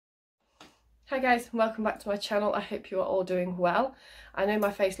Hi guys, welcome back to my channel. I hope you are all doing well. I know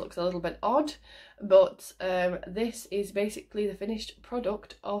my face looks a little bit odd, but this is basically the finished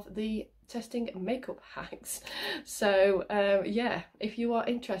product of the testing makeup hacks. So yeah, if you are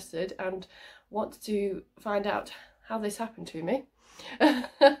interested and want to find out how this happened to me,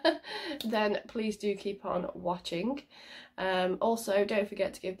 then please do keep on watching. Also, don't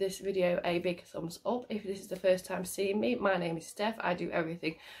forget to give this video a big thumbs up if this is the first time seeing me. My name is Steph. I do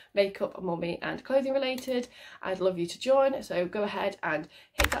everything makeup, mummy and clothing related. I'd love you to join, so go ahead and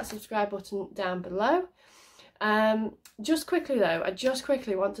hit that subscribe button down below. Just quickly though, I just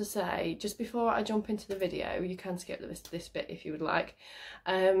quickly want to say, just before I jump into the video, you can skip this bit if you would like,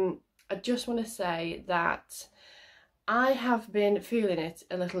 I just want to say that I have been feeling it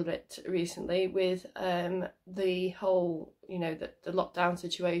a little bit recently with the whole, you know, the lockdown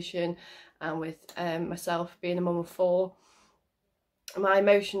situation, and with myself being a mum of 4. My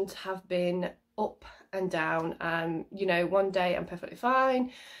emotions have been up and down, and you know, one day I'm perfectly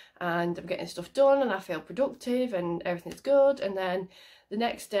fine and I'm getting stuff done and I feel productive and everything's good, and then the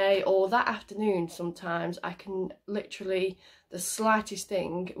next day or that afternoon sometimes I can literally, the slightest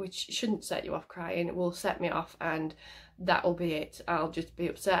thing which shouldn't set you off crying will set me off, and that will be it. I'll just be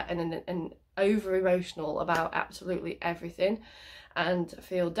upset and over emotional about absolutely everything and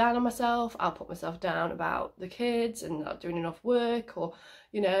feel down on myself. I'll put myself down about the kids and not doing enough work, or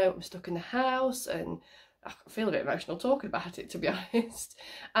you know, I'm stuck in the house, and I feel a bit emotional talking about it, to be honest.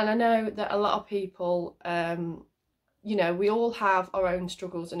 And I know that a lot of people, you know, we all have our own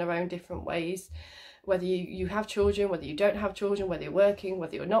struggles in our own different ways, whether you have children, whether you don't have children, whether you're working,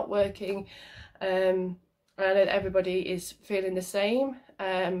 whether you're not working. And I know that everybody is feeling the same.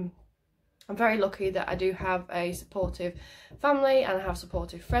 I'm very lucky that I do have a supportive family and I have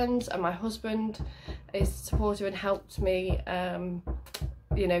supportive friends, and my husband is supportive and helped me,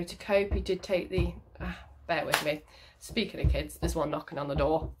 you know, to cope. He did take the, bear with me, speaking of kids, there's one knocking on the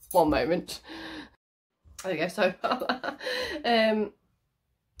door, one moment. There you go. So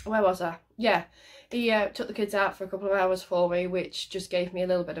where was I? Yeah, he took the kids out for a couple of hours for me, which just gave me a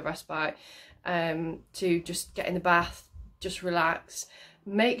little bit of respite, to just get in the bath, just relax.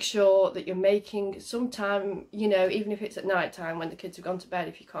 Make sure that you're making some time, you know, even if it's at night time when the kids have gone to bed,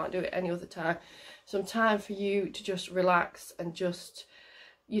 if you can't do it any other time, some time for you to just relax and just,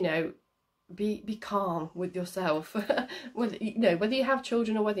 you know, be calm with yourself. Whether you know, whether you have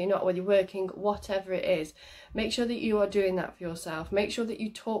children or whether you're not, whether you're working, whatever it is, make sure that you are doing that for yourself. Make sure that you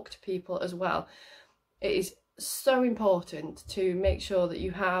talk to people as well. It is so important to make sure that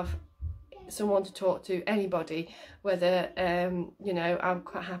you have someone to talk to, anybody, whether you know, I'm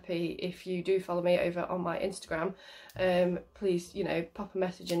quite happy if you do follow me over on my Instagram, please, you know, pop a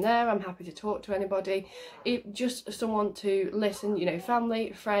message in there. I'm happy to talk to anybody. Just someone to listen, you know,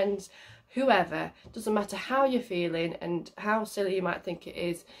 family, friends, whoever, doesn't matter how you're feeling and how silly you might think it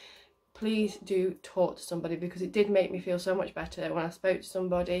is, please do talk to somebody, because it did make me feel so much better when I spoke to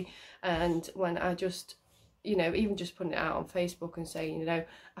somebody, and when I just, you know, even just putting it out on Facebook and saying, you know,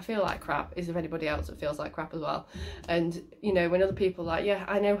 I feel like crap, is there anybody else that feels like crap as well? And you know, when other people are like, yeah,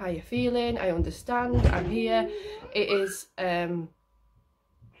 I know how you're feeling, I understand, I'm here, it is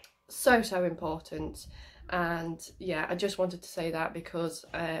so important. And yeah, I just wanted to say that because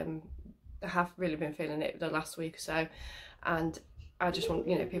I have really been feeling it the last week or so, and I just want,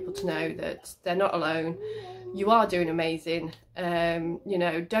 you know, people to know that they're not alone. You are doing amazing. You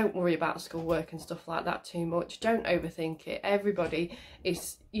know, don't worry about schoolwork and stuff like that too much. Don't overthink it. Everybody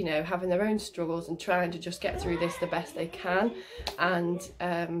is, you know, having their own struggles and trying to just get through this the best they can. And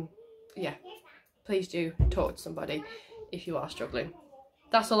yeah, please do talk to somebody if you are struggling.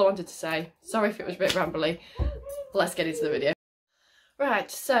 That's all I wanted to say. Sorry if it was a bit rambly. Let's get into the video.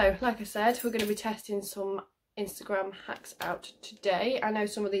 Right, so like I said, we're going to be testing some Instagram hacks out today. I know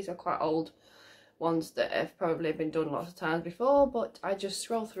some of these are quite old ones that have probably been done lots of times before, but I just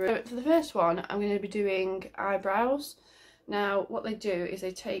scroll through. So for the first one, I'm going to be doing eyebrows. Now what they do is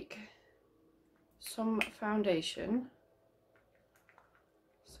they take some foundation,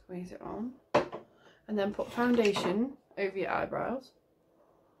 squeeze it on, and then put foundation over your eyebrows.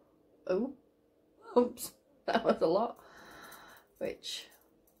 Oh, oops, that was a lot, which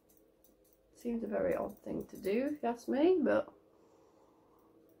seems a very odd thing to do if you ask me, but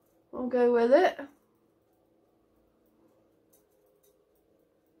I'll go with it.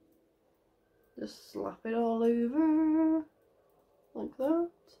 Just slap it all over like that.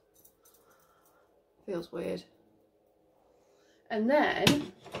 Feels weird. And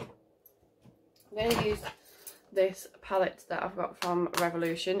then I'm going to use this palette that I've got from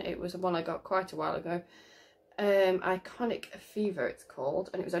Revolution. It was one I got quite a while ago. Iconic Fever it's called,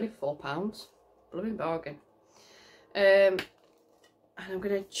 and it was only £4. blooming bargain. And I'm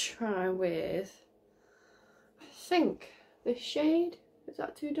going to try with, I think, this shade. Is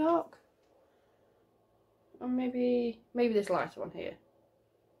that too dark? Or maybe this lighter one here.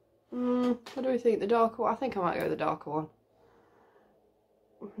 What do we think? The darker one? I think I might go with the darker one.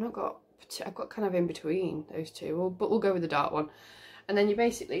 I've got kind of in between those two, but we'll go with the dark one. And then you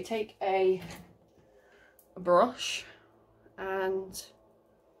basically take a brush and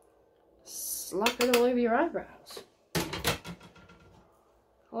slap it all over your eyebrows.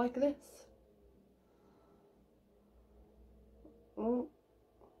 Like this. Oh.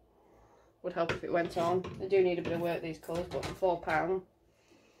 Would help if it went on. They do need a bit of work, these colours, but for £4,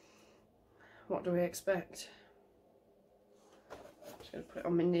 what do we expect? I'm just going to put it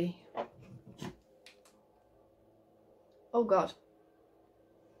on my knee. Oh God.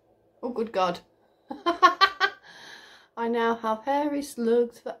 Oh good God. I now have hairy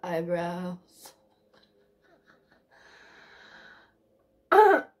slugs for eyebrows.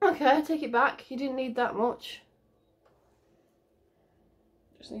 Okay, I take it back. You didn't need that much.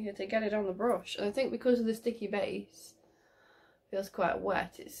 Just needed to get it on the brush. And I think because of the sticky base, it feels quite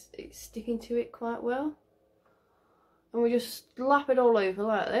wet, it's sticking to it quite well. And we just slap it all over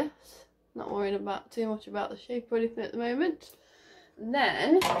like this. Not worrying about too much about the shape or anything at the moment. And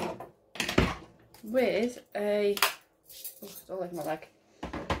then with a, oh, it's all over my leg,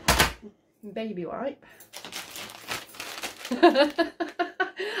 baby wipe.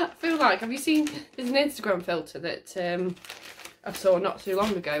 I feel like, have you seen, there's an Instagram filter that I saw not too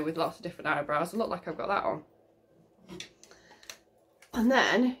long ago with lots of different eyebrows. I look like I've got that on. And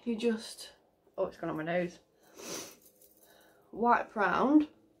then you just, oh, it's gone on my nose, wipe round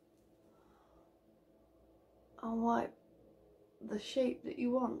and wipe the shape that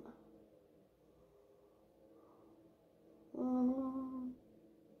you want.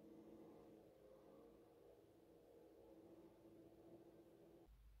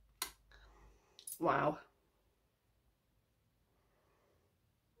 Wow.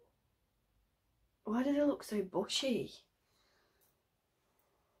 Why did it look so bushy?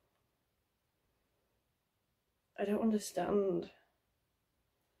 I don't understand.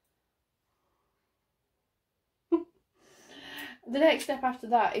 The next step after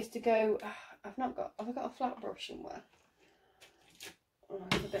that is to go, have I got a flat brush somewhere? Oh,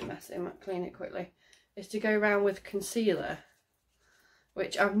 it's a bit messy, I might clean it quickly. Is to go around with concealer,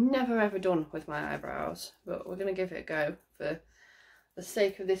 which I've never ever done with my eyebrows, but we're going to give it a go for the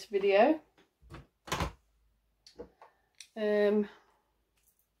sake of this video. I'm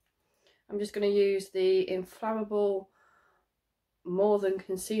just going to use the Inflammable More Than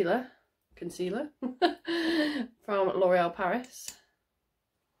Concealer from L'Oreal Paris.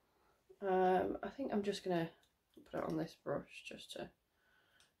 I think I'm just going to put it on this brush just to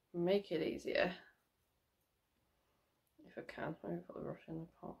make it easier. If I can, maybe put the brush in the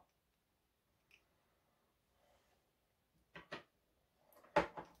pot.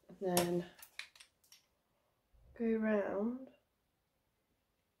 And then go round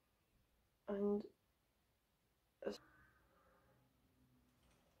and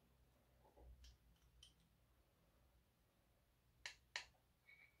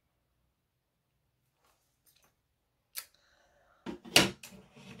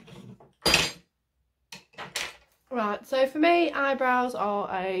right, so for me, eyebrows are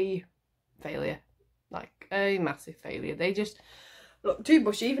a failure, like a massive failure. They just look too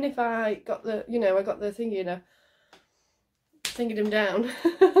bushy. Even if I got the, I got the thing, thingied them down,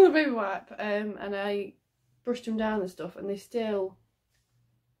 the baby wipe, and I brushed them down and stuff, and they still,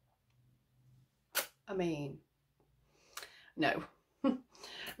 I mean, no.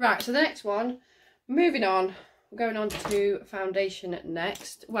 Right, so the next one, moving on, we're going on to foundation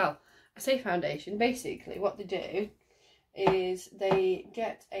next. Well, I say foundation, basically what they do is they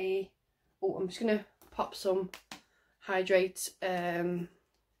get a, oh, I'm just going to pop some Hydrate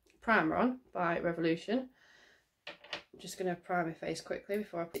primer on by Revolution. I'm just going to prime my face quickly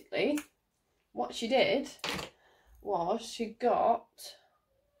before I quickly. What she did was she got,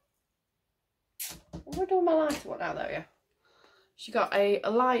 what am I doing my lighter one now though, yeah. She got a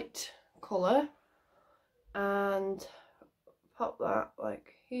light colour and pop that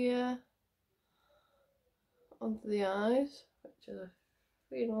like here onto the eyes, which is a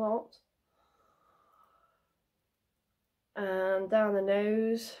freaking lot, and down the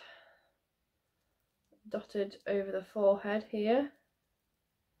nose, dotted over the forehead here,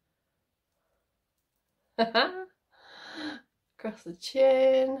 across the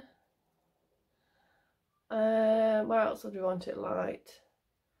chin. Where else would we want it light?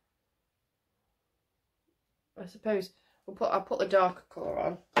 I suppose I'll put the darker colour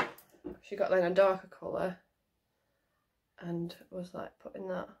on, she got then a darker colour and was like putting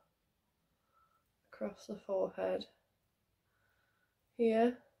that across the forehead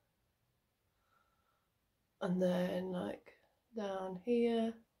here, and then like down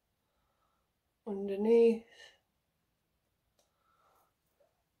here, underneath,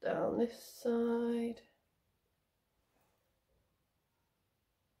 down this side,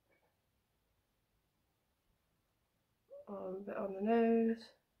 a bit on the nose.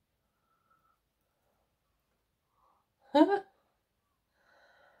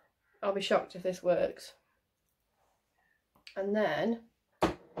 I'll be shocked if this works. And then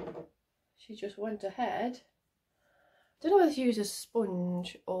she just went ahead. I don't know whether to use a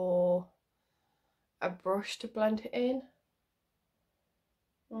sponge or a brush to blend it in.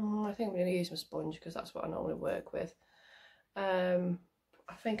 I think I'm going to use my sponge because that's what I normally work with. I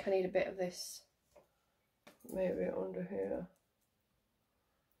think I need a bit of this maybe under here.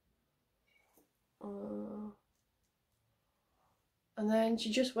 And then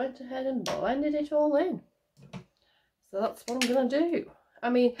she just went ahead and blended it all in. So that's what I'm going to do. I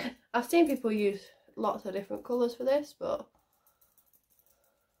mean, I've seen people use lots of different colours for this, but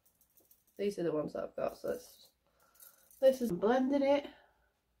these are the ones that I've got. So this is blending it.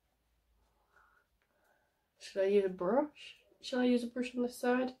 Should I use a brush? Shall I use a brush on this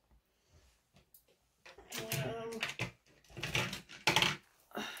side?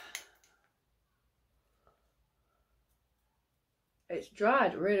 It's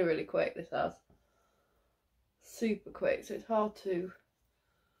dried really, really quick, this has. Super quick, so it's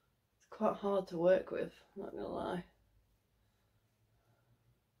quite hard to work with, I'm not gonna lie.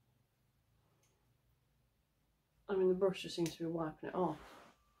 I mean, the brush just seems to be wiping it off.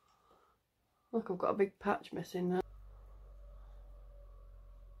 Look, I've got a big patch missing now.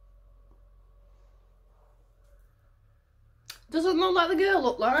 Doesn't look like the girl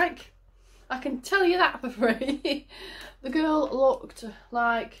looked like. I can tell you that for free. The girl looked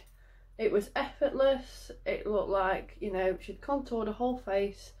like it was effortless. It looked like, you know, she'd contoured her whole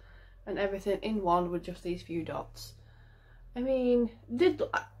face and everything in one with just these few dots. I mean, did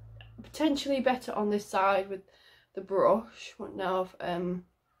look potentially better on this side with the brush. Now I've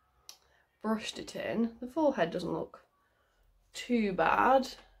brushed it in. The forehead doesn't look too bad.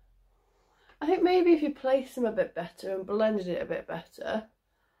 I think maybe if you placed them a bit better and blended it a bit better,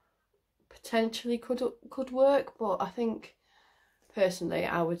 potentially could work, but I think personally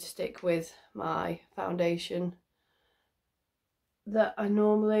I would stick with my foundation that I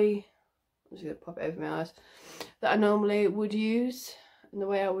normally, I'm just going to pop it over my eyes, that I normally would use, and the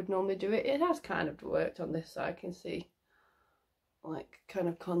way I would normally do it. It has kind of worked on this side. I can see, like, kind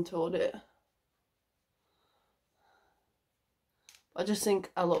of contoured it. I just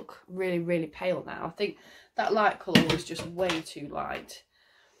think I look really, really pale now. I think that light colour was just way too light.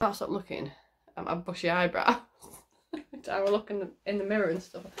 I can't stop looking at my bushy eyebrows. I was looking in the mirror and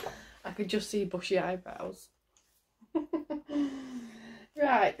stuff. I could just see bushy eyebrows.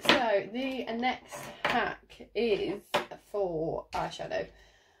 Right, so the next hack is for eyeshadow.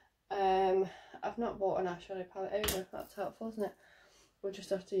 I've not bought an eyeshadow palette over. That's helpful, isn't it? We'll just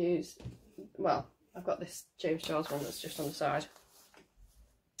have to use, well, I've got this James Charles one that's just on the side.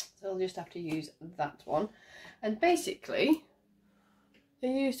 So I'll just have to use that one. And basically, I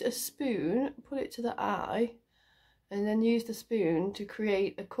used a spoon, put it to the eye, and then used the spoon to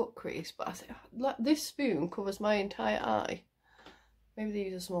create a cut crease. But I think this spoon covers my entire eye. Maybe they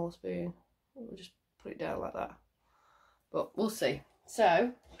use a small spoon. We'll just put it down like that. But we'll see.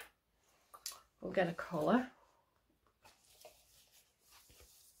 So, we'll get a colour.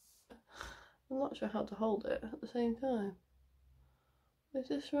 I'm not sure how to hold it at the same time. Is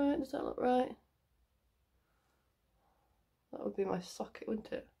this right? Does that look right? That would be my socket,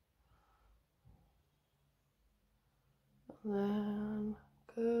 wouldn't it? And then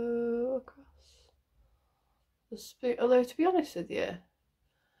go across the spoon. Although, to be honest with you,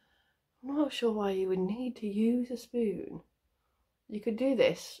 I'm not sure why you would need to use a spoon. You could do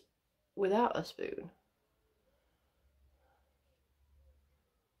this without a spoon.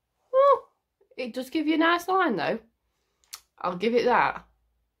 Oh, it does give you a nice line though. I'll give it that.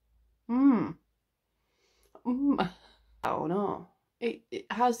 Oh no. It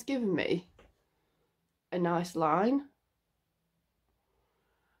has given me a nice line.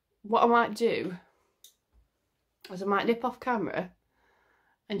 What I might do is I might nip off camera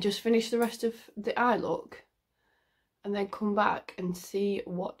and just finish the rest of the eye look and then come back and see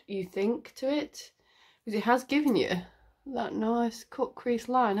what you think to it. Because it has given you that nice cut crease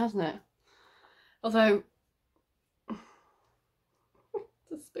line, hasn't it? Although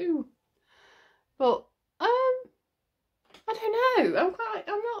a spoon, but I don't know,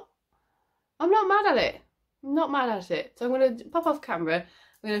 I'm not I'm not mad at it. I'm not mad at it. So I'm going to pop off camera.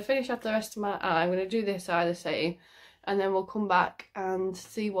 I'm going to finish off the rest of my eye. I'm going to do this eye the same, and then we'll come back and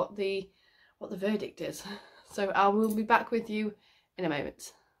see what the verdict is. So I will be back with you in a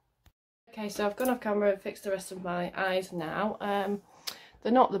moment. Okay, so I've gone off camera and fixed the rest of my eyes now.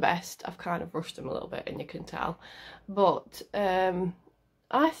 They're not the best. I've kind of rushed them a little bit, and you can tell. But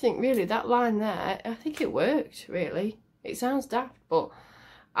I think really that line there, I think it worked, really. It sounds daft, but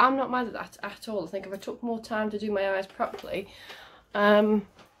I'm not mad at that at all. I think if I took more time to do my eyes properly, that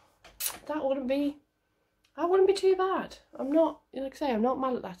wouldn't be too bad. I'm not, like I say, I'm not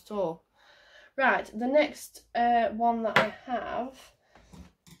mad at that at all. Right, the next one that I have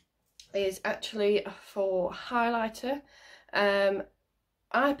is actually for highlighter.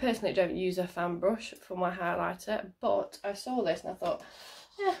 I personally don't use a fan brush for my highlighter, but I saw this and I thought,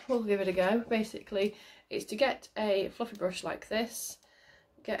 yeah, we'll give it a go. Basically, it's to get a fluffy brush like this,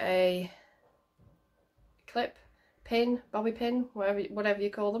 get a clip, pin, bobby pin, whatever you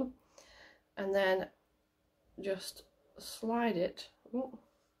call them, and then just slide it. Ooh.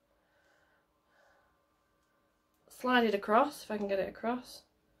 Slide it across, if I can get it across,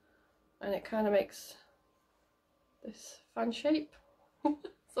 and it kind of makes this fan shape,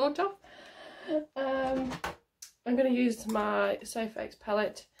 sort of. I'm going to use my Sofx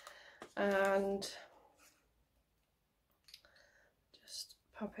palette and just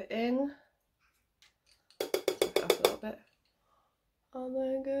pop it in, take it off a little bit, and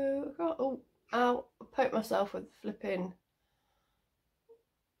then go across. Oh, ow, I poked myself with flipping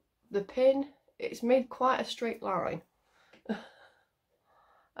the pin. It's made quite a straight line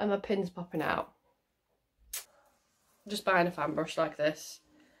and my pin's popping out. Just buying a fan brush like this,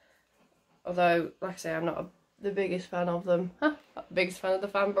 although like I say, I'm not the biggest fan of them. Not the biggest fan of the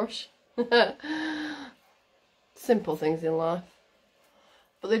fan brush. Simple things in life,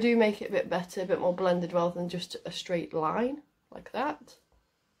 but they do make it a bit better, a bit more blended rather than just a straight line like that.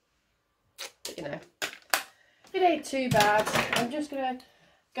 But you know, it ain't too bad. I'm just gonna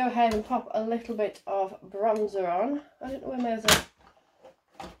go ahead and pop a little bit of bronzer on. I don't know where my other...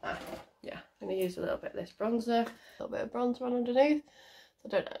 yeah, I'm going to use a little bit of this bronzer. A little bit of bronzer on underneath. I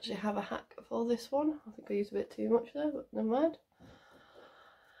don't actually have a hack for this one. I think I used a bit too much there, but never mind.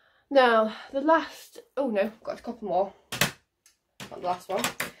 Now, the last... oh no, got a couple more. Not the last one.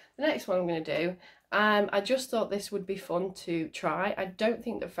 The next one I'm going to do, I just thought this would be fun to try. I don't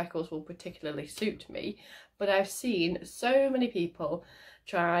think that freckles will particularly suit me, but I've seen so many people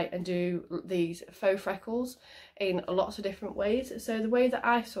try and do these faux freckles in lots of different ways. So the way that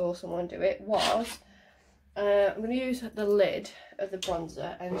I saw someone do it was, I'm going to use the lid of the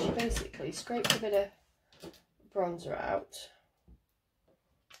bronzer, and she basically scraped a bit of bronzer out.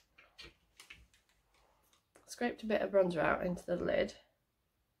 Scraped a bit of bronzer out into the lid.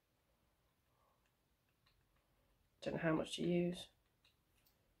 Don't know how much to use.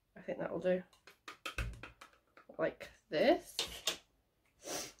 I think that will do. Like this.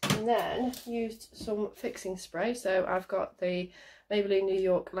 And then used some fixing spray. So I've got the Maybelline New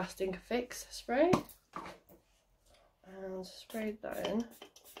York Lasting Fix spray. And sprayed that in.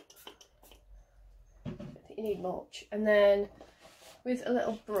 I don't think you need much. And then with a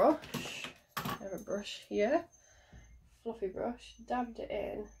little brush, I have a brush here, fluffy brush, dabbed it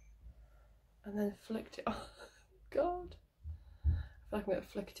in and then flicked it off. God, I feel like I'm going to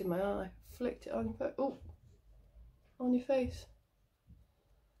flick it in my eye. Flicked it on your face. Oh, on your face.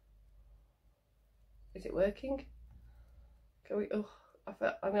 Is it working? Can we? Oh, I'm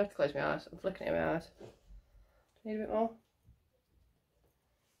going to have to close my eyes. I'm flicking it in my eyes. Need a bit more?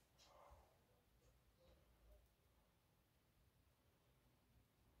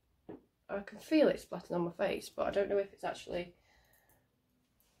 I can feel it splatting on my face, but I don't know if it's actually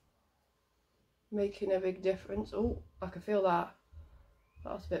making a big difference. Oh, I can feel that.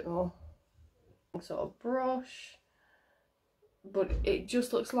 That's a bit more. Sort of brush. But it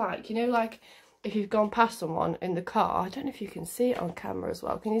just looks like, you know, like if you've gone past someone in the car. I don't know if you can see it on camera as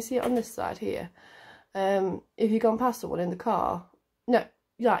well. Can you see it on this side here? If you've gone past someone in the car. No,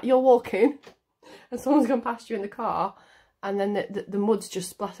 yeah, you're walking and someone's gone past you in the car, and then the mud's just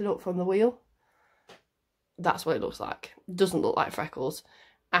splattered up from the wheel. That's what it looks like. It doesn't look like freckles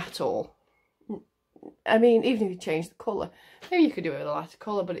at all. I mean, even if you change the colour, maybe you could do it with a lighter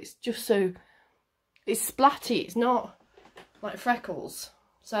colour, but it's just so, it's splatty. It's not like freckles.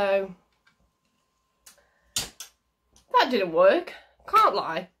 So that didn't work. Can't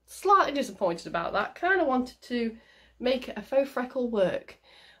lie. Slightly disappointed about that. Kind of wanted to make a faux freckle work.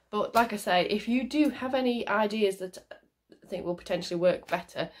 But like I say, if you do have any ideas that I think will potentially work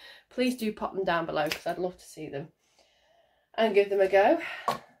better, please do pop them down below, because I'd love to see them and give them a go.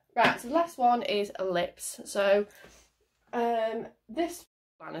 Right, so the last one is lips. So this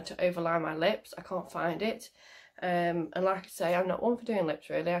liner to overline my lips, I can't find it. And like I say, I'm not one for doing lips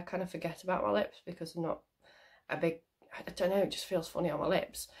really. I kind of forget about my lips because I'm not a big, I don't know, it just feels funny on my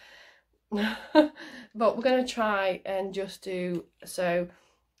lips. But we're going to try and just do, so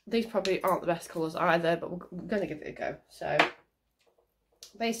these probably aren't the best colours either, but we're going to give it a go. So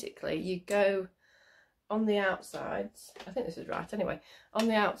basically you go on the outsides, I think this is right anyway, on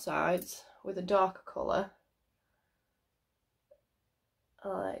the outsides with a darker colour,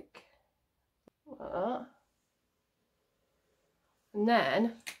 like that, and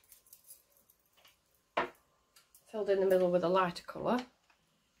then filled in the middle with a lighter colour.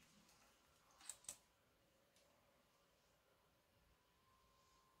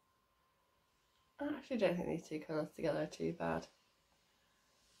 I actually don't think these two colours together are too bad.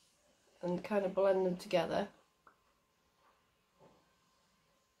 And kind of blend them together.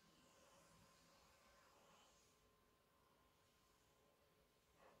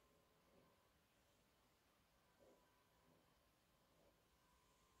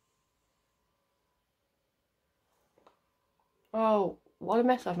 Oh, what a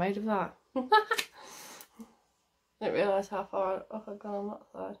mess I've made of that. Didn't realise how far off I've gone on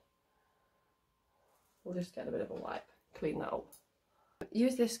that side. We'll just get a bit of a wipe, clean that up.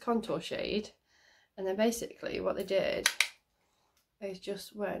 Use this contour shade, and then basically what they did is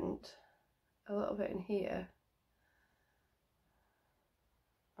just went a little bit in here.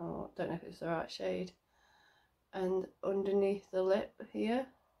 Oh, don't know if it's the right shade. And underneath the lip here.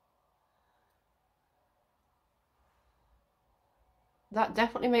 That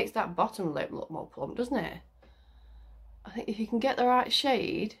definitely makes that bottom lip look more plump, doesn't it? I think if you can get the right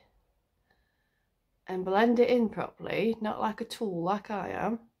shade and blend it in properly, not like a tool like I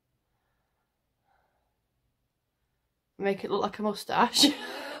am, make it look like a moustache.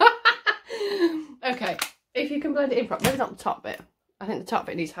 Okay, if you can blend it in properly, maybe not the top bit. I think the top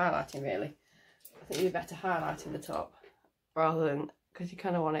bit needs highlighting really. I think you'd better highlighting the top rather than, because you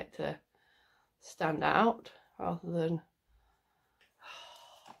kind of want it to stand out rather than.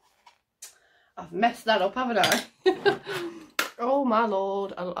 I've messed that up, haven't I? Oh my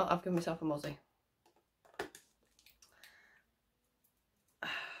lord, I've given myself a muzzy.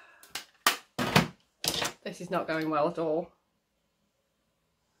 This is not going well at all.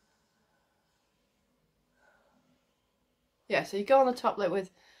 Yeah, so you go on the top lip with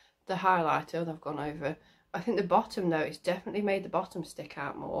the highlighter that I've gone over. I think the bottom though, it's definitely made the bottom stick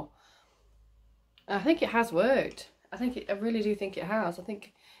out more. And I think it has worked. I really do think it has. I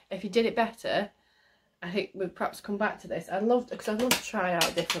think if you did it better, I think we'd perhaps come back to this. I'd love to try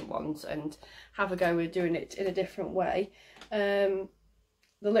out different ones and have a go with doing it in a different way. The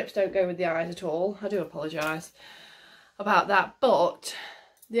lips don't go with the eyes at all. I do apologise about that, but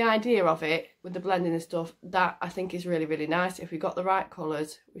the idea of it with the blending and stuff, that I think is really, really nice. If we got the right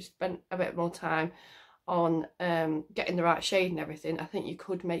colours, we spent a bit more time on getting the right shade and everything, I think you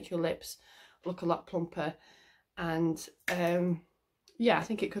could make your lips look a lot plumper. And yeah, I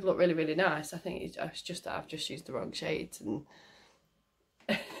think it could look really, really nice. I think it's just that I've just used the wrong shades and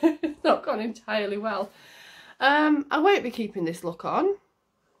it's not gone entirely well. I won't be keeping this look on.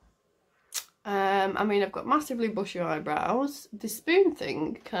 I mean, I've got massively bushy eyebrows. The spoon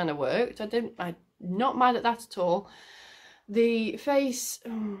thing kind of worked. I'm not mad at that at all. The face,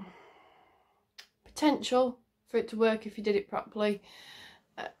 potential for it to work if you did it properly.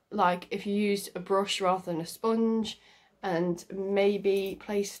 Like if you used a brush rather than a sponge and maybe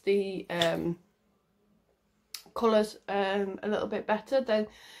place the colours a little bit better, then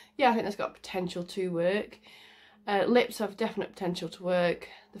yeah, I think that's got potential to work. Lips have definite potential to work.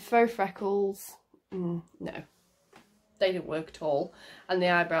 The faux freckles, no, they didn't work at all, and the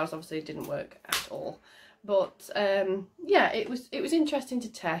eyebrows obviously didn't work at all. But yeah, it was interesting to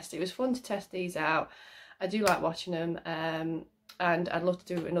test. It was fun to test these out. I do like watching them, and I'd love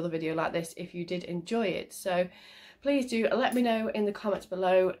to do another video like this if you did enjoy it. So please do let me know in the comments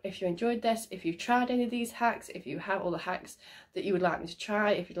below if you enjoyed this, if you've tried any of these hacks, if you have all the hacks that you would like me to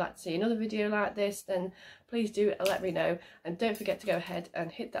try. If you'd like to see another video like this, then please do let me know. And don't forget to go ahead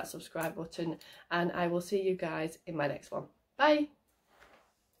and hit that subscribe button, and I will see you guys in my next one. Bye!